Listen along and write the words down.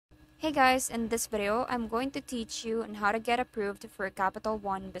Hey guys, in this video, I'm going to teach you on how to get approved for a Capital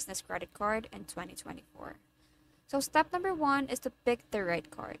One business credit card in 2024. So step number one is to pick the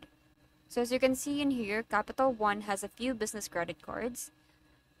right card. So as you can see in here, Capital One has a few business credit cards.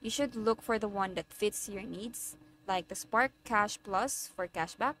 You should look for the one that fits your needs, like the Spark Cash Plus for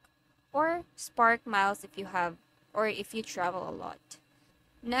cashback, or Spark Miles if you travel a lot.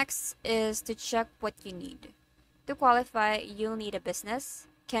 Next is to check what you need. To qualify, you'll need a business,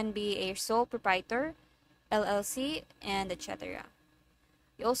 can be a sole proprietor, LLC, and etc.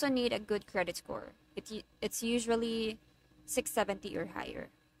 You also need a good credit score. It's usually 670 or higher.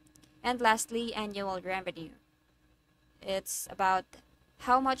 And lastly, annual revenue. It's about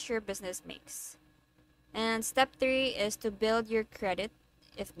how much your business makes. And step 3 is to build your credit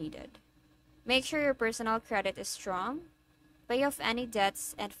if needed. Make sure your personal credit is strong, pay off any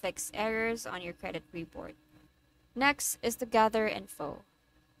debts, and fix errors on your credit report. Next is to gather info.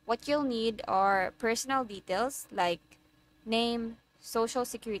 What you'll need are personal details like name, social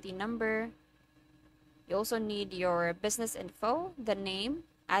security number. You also need your business info, the name,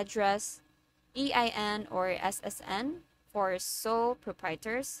 address, EIN or SSN for sole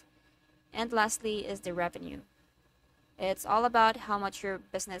proprietors. And lastly is the revenue. It's all about how much your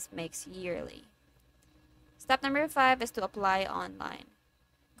business makes yearly. Step number 5 is to apply online.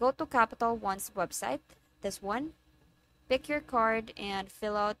 Go to Capital One's website, this one. Pick your card and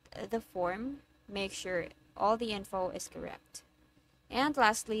fill out the form. Make sure all the info is correct. And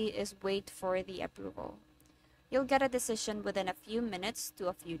lastly is wait for the approval. You'll get a decision within a few minutes to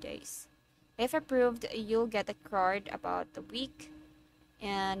a few days. If approved, you'll get the card about a week.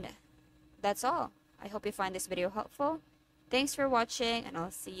 And that's all. I hope you find this video helpful. Thanks for watching and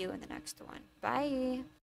I'll see you in the next one. Bye!